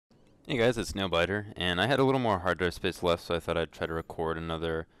Hey guys, it's Nailbiter, and I had a little more hard drive space left, so I thought I'd try to record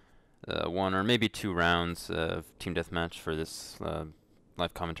another one or maybe two rounds of Team Deathmatch for this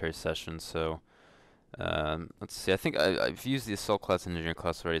live commentary session. So let's see. I think I've used the Assault class and Engineer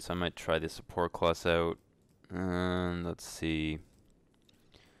class already, so I might try the Support class out. Let's see.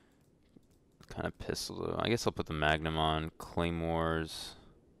 Kind of pistol. I guess I'll put the Magnum on. Claymores.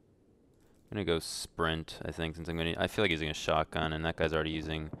 I'm gonna go Sprint. I think since I feel like using a shotgun, and that guy's already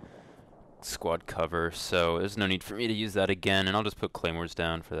using squad cover, so there's no need for me to use that again, and I'll just put claymores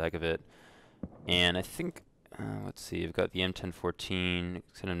down for the heck of it. And I think, let's see, I've got the M1014,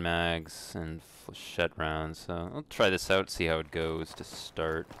 extended mags, and Flechette rounds, so I'll try this out, see how it goes to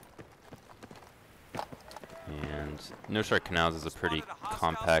start. And No Shark Canals is a pretty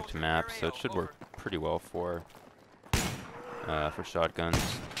compact map, so it should work pretty well for shotguns.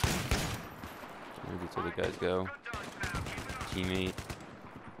 Where did these other guys go? Teammate.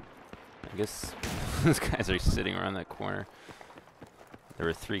 I guess those guys are sitting around that corner. There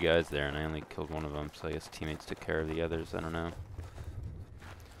were 3 guys there, and I only killed one of them, so I guess teammates took care of the others. I don't know.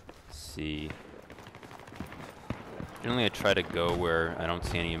 Let's see. Generally, I try to go where I don't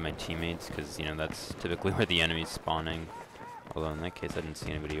see any of my teammates, because, you know, that's typically where the enemy's spawning. Although, in that case, I didn't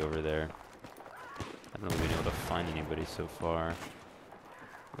see anybody over there. I haven't really been able to find anybody so far.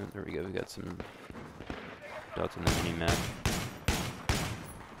 Oh, there we go. We got some dots on the mini-map.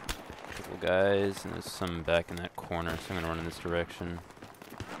 Couple guys, and there's some back in that corner, so I'm gonna run in this direction.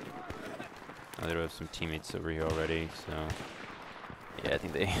 Oh, they do have some teammates over here already, so yeah, I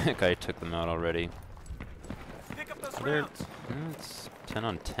think that guy took them out already. It's 10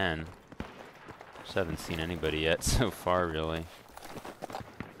 on 10. Just haven't seen anybody yet so far, really.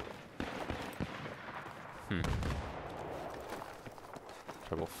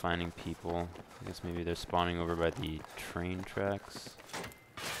 Trouble finding people. I guess maybe they're spawning over by the train tracks.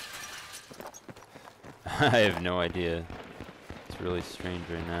 I have no idea. It's really strange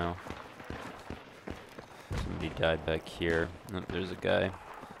right now. Somebody died back here. Oh, there's a guy.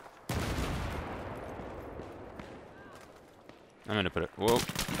 I'm gonna put it. Whoa!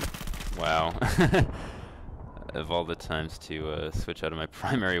 Wow. Of all the times to switch out of my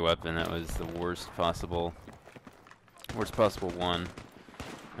primary weapon, that was the worst possible one.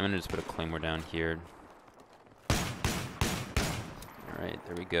 I'm gonna just put a claymore down here. All right,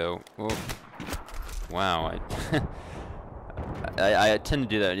 there we go. Whoa. Wow, I tend to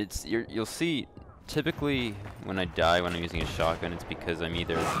do that. You'll see typically when I die when I'm using a shotgun, it's because I'm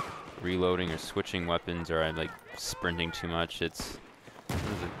either reloading or switching weapons, or I'm like sprinting too much. You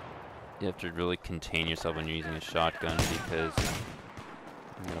have to really contain yourself when you're using a shotgun, because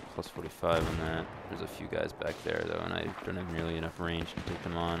I got a plus 45 on that. There's a few guys back there though, and I don't have nearly enough range to take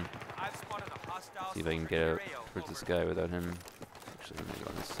them on. See if I can get out towards this guy without him. Actually, I'm gonna go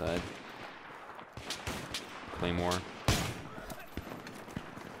on this side. Claymore.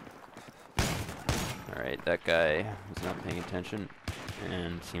 Alright, that guy was not paying attention,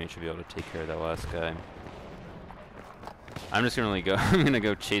 and teammate should be able to take care of that last guy. I'm just gonna really go. I'm gonna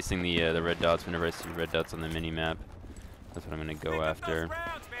go chasing the red dots whenever I see red dots on the mini map. That's what I'm gonna go after.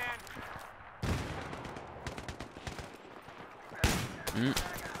 Didn't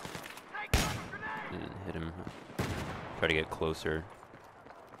hit him. Try to get closer.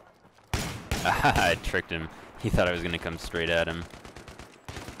 I tricked him. He thought I was going to come straight at him.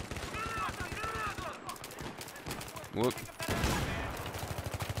 Whoop.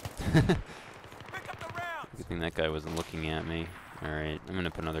 Good thing that guy wasn't looking at me. Alright, I'm going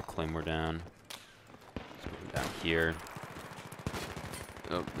to put another claymore down. Let's put him down here.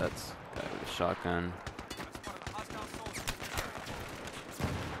 Oh, that's a guy with a shotgun.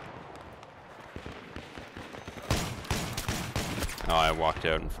 Oh, I walked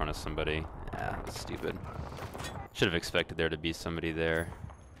out in front of somebody. Ah, that was stupid. Should have expected there to be somebody there.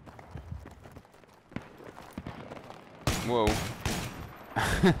 Whoa.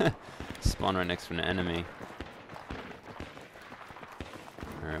 Spawn right next to an enemy.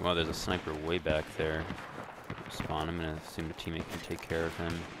 Alright, well, there's a sniper way back there. Spawn, I'm gonna assume the teammate can take care of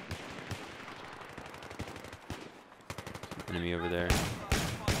him. Enemy over there.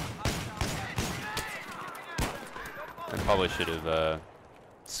 I probably should have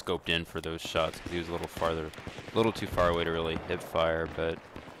scoped in for those shots, because he was a little too far away to really hip fire, but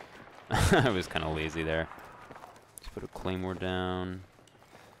I was kind of lazy there. Let's put a claymore down.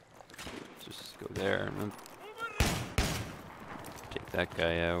 Just go there. Take that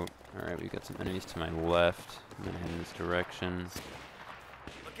guy out. Alright, we've got some enemies to my left. I'm gonna head in this direction.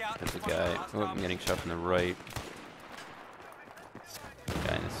 There's a guy. Oh, I'm getting shot from the right.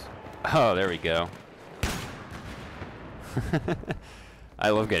 Guys. Oh, there we go. I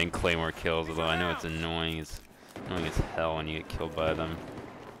love getting Claymore kills, although I know it's annoying. It's annoying as hell when you get killed by them.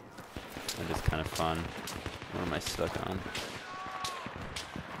 It is kind of fun. What am I stuck on?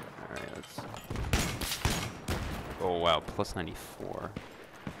 Alright, let's... Oh wow, plus 94.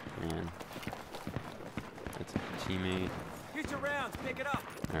 Man. That's a teammate.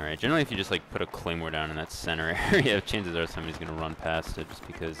 Alright, generally if you just like put a Claymore down in that center area, chances are somebody's gonna run past it just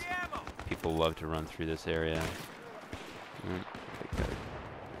because people love to run through this area.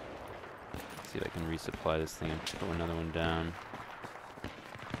 See if I can resupply this thing and throw another one down.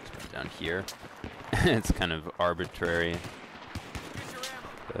 Let's put it down here. It's kind of arbitrary,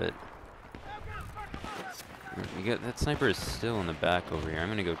 but we got that sniper is still in the back over here. I'm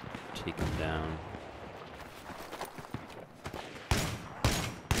gonna go take him down.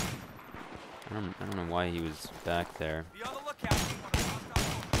 I don't know why he was back there.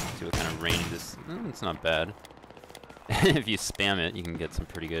 See what kind of range this. It's not bad. If you spam it, you can get some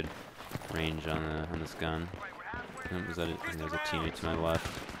pretty good range on this gun. There's a teammate to my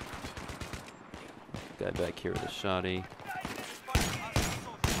left. Guy back here with a shotty.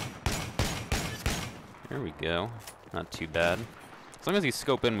 There we go. Not too bad. As long as you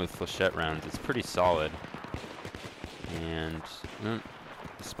scope in with Flechette rounds, it's pretty solid. And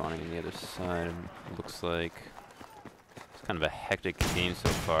spawning on the other side. It looks like it's kind of a hectic game so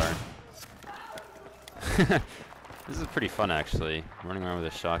far. This is pretty fun, actually. Running around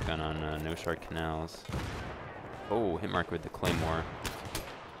with a shotgun on No Shard Canals. Oh, hit mark with the Claymore.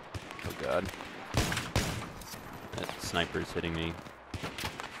 Oh god. That sniper's hitting me.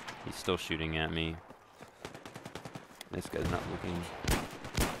 He's still shooting at me. This guy's not looking.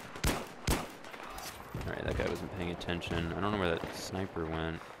 Alright, that guy wasn't paying attention. I don't know where that sniper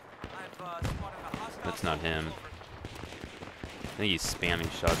went. That's not him. I think he's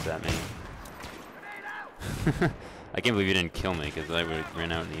spamming shots at me. I can't believe he didn't kill me, because I would have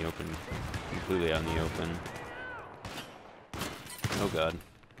ran out in the open. Completely out in the open. Oh god.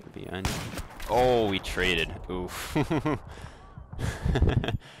 Behind. Oh, we traded. Oof.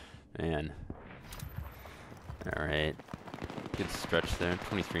 Man. Alright. Good stretch there.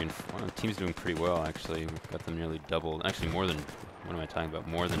 23 and 4. The team's doing pretty well, actually. We've got them nearly doubled. Actually, more than... What am I talking about?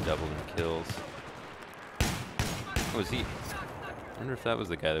 More than doubled in kills. Oh, is he... I wonder if that was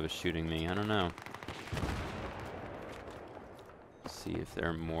the guy that was shooting me. I don't know. Let's see if there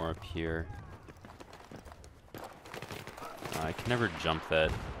are more up here. I can never jump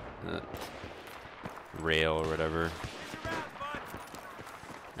that rail or whatever.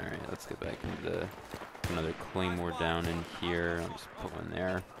 Alright, let's get back into the... Another Claymore down in here. I'll just put one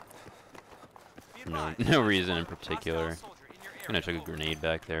there. No reason in particular. I'm gonna chuck a grenade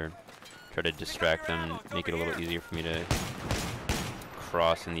back there. Try to distract them, make it a little easier for me to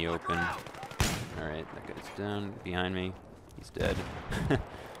cross in the open. Alright, that guy's down behind me. He's dead.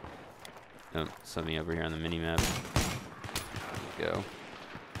 Oh, something over here on the minimap. There we go.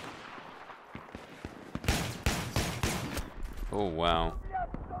 Oh, wow.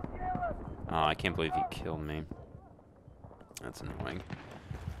 Oh, I can't believe he killed me. That's annoying.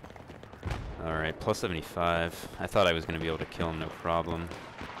 Alright, plus 75. I thought I was going to be able to kill him, no problem.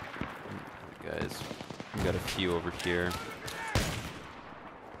 Guys, we got a few over here.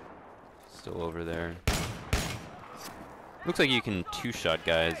 Still over there. Looks like you can two-shot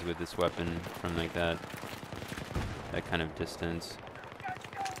guys with this weapon from like that kind of distance.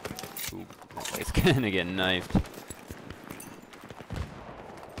 Ooh, that guy's gonna get knifed.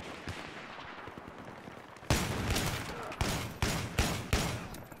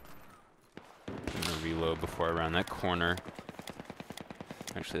 Reload before I round that corner.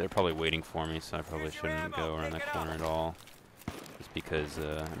 Actually, they're probably waiting for me, so I probably shouldn't go around that corner at all. Just because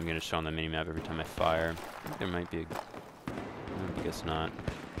I'm going to show on the minimap every time I fire. I think there might be a... I guess not.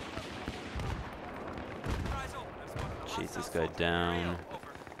 Chase this guy down.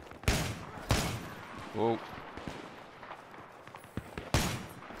 Whoa.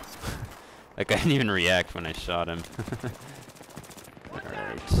 That guy didn't even react when I shot him.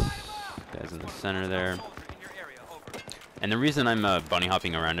 Alright. Guys in the center there. And the reason I'm bunny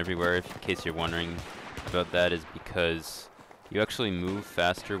hopping around everywhere, in case you're wondering about that, is because you actually move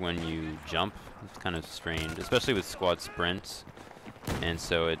faster when you jump. It's kind of strange, especially with squad sprints. And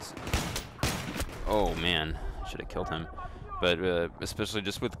so it's... Oh man, I should have killed him. But especially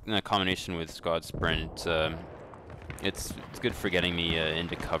just with a combination with squad sprint, it's good for getting me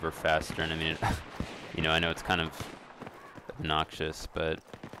into cover faster. And I mean, you know, I know it's kind of obnoxious, but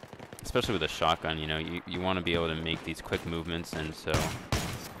especially with a shotgun, you know, you want to be able to make these quick movements, and so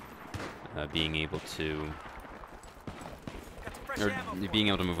being able to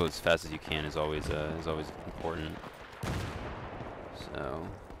move as fast as you can is always important. So So,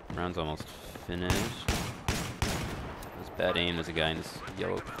 round's almost finished. That's bad aim. There's a guy in this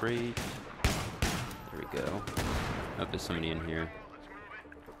yellow crate. There we go. Oh, there's somebody in here.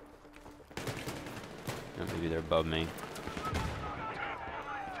 Oh, maybe they're above me.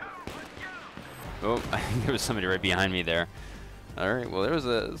 Oh, I think there was somebody right behind me there. Alright, well, it was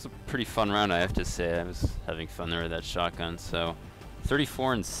a pretty fun round, I have to say. I was having fun there with that shotgun. So,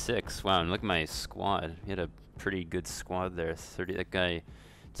 34 and 6. Wow, and look at my squad. We had a pretty good squad there. That guy,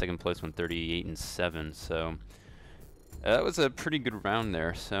 second place, went 38 and 7. So, that was a pretty good round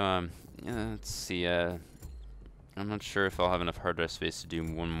there. So, yeah, let's see. I'm not sure if I'll have enough hard drive space to do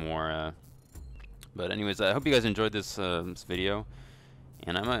one more. But anyways, I hope you guys enjoyed this video.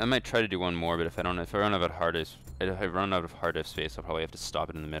 And I might try to do one more, but if I run out of hard drive space, I'll probably have to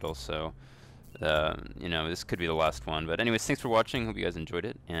stop it in the middle. So, you know, this could be the last one. But anyways, thanks for watching. Hope you guys enjoyed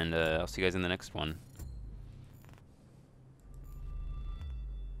it, and I'll see you guys in the next one.